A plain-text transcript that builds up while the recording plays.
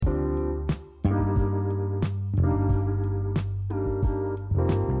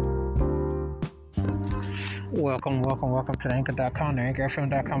Welcome to the Anchor.com, the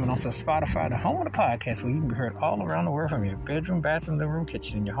AnchorFM.com, and also Spotify, the home of the podcast, where you can be heard all around the world from your bedroom, bathroom, living room,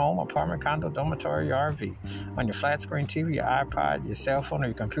 kitchen, in your home, apartment, condo, dormitory, your RV, on your flat screen TV, your iPod, your cell phone, or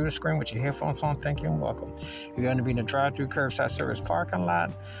your computer screen with your headphones on. Thank you and welcome. If you're going to be in the drive-through curbside service parking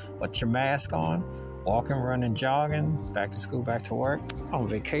lot with your mask on, walking, running, jogging, back to school, back to work, on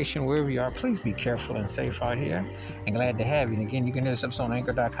vacation, wherever you are, please be careful and safe out here. And glad to have you. And again, you can hit us up on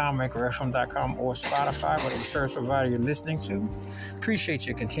Anchor.com, AnchorFM.com, or Spotify, whatever service provider you're listening to. Appreciate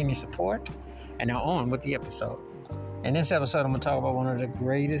your continued support. And now on with the episode. In this episode, I'm going to talk about one of the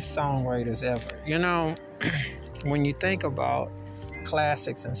greatest songwriters ever. You know, when you think about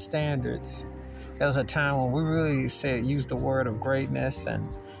classics and standards, there was a time when we really used the word of greatness and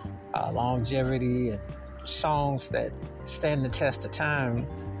longevity and songs that stand the test of time.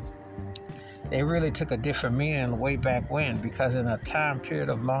 They really took a different meaning way back when, because in a time period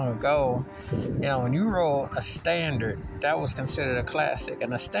of long ago, when you wrote a standard, that was considered a classic.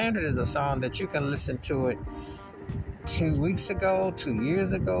 And a standard is a song that you can listen to it 2 weeks ago, 2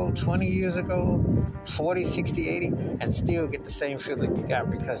 years ago, 20 years ago, 40, 60, 80, and still get the same feeling you got,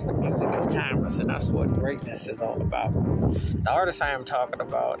 because the music is timeless, and that's what greatness is all about. The artist I am talking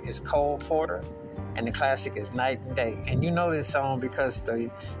about is Cole Porter, and the classic is Night and Day. And you know this song because the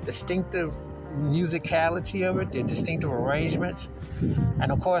distinctive musicality of it, the distinctive arrangements,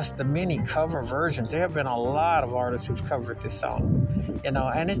 and of course the many cover versions. There have been a lot of artists who've covered this song,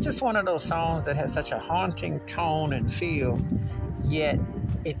 and it's just one of those songs that has such a haunting tone and feel, yet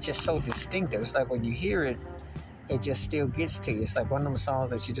it's just so distinctive. It's like when you hear it, it just still gets to you. It's like one of those songs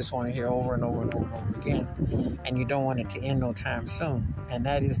that you just want to hear over and over and over and over again, and you don't want it to end no time soon. And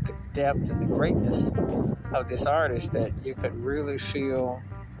that is the depth and the greatness of this artist, that you could really feel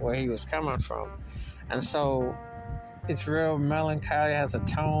where he was coming from. And so it's real melancholy, has a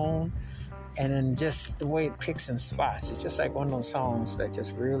tone, and then just the way it picks and spots, it's just like one of those songs that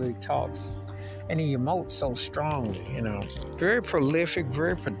just really talks and he emotes so strongly. Very prolific,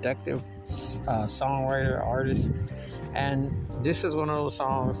 very productive songwriter, artist. And this is one of those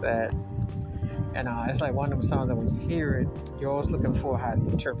songs that, it's like one of those songs that when you hear it, you're always looking for how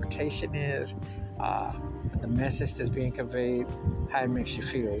the interpretation is, the message that's being conveyed, how it makes you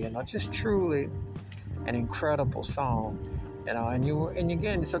feel. Just truly an incredible song. And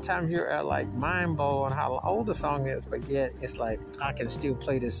again, sometimes you're like mind blown how old the song is, but yet it's like I can still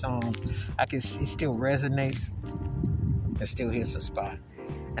play this song. It still resonates. It still hits the spot.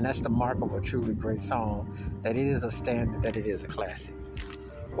 And that's the mark of a truly great song, that it is a standard, that it is a classic.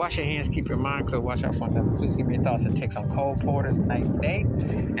 Wash your hands, keep your mind clear, watch out for another. Please give me your thoughts and takes on Cole Porter's Night and Day,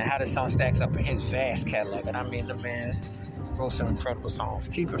 and how this song stacks up in his vast catalog. And I mean, the man wrote some incredible songs.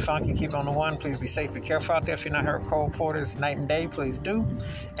 Keep it funky, keep it on the one. Please be safe and careful out there. If you've not heard Cole Porter's Night and Day, please do,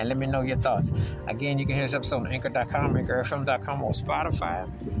 and let me know your thoughts. Again, you can hear this episode on Anchor.com, AnchorFM.com, or Spotify.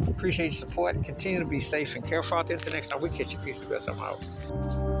 Appreciate your support. Continue to be safe and careful out there. Until next time, we catch you. Peace and bless. I'm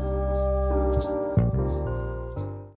out.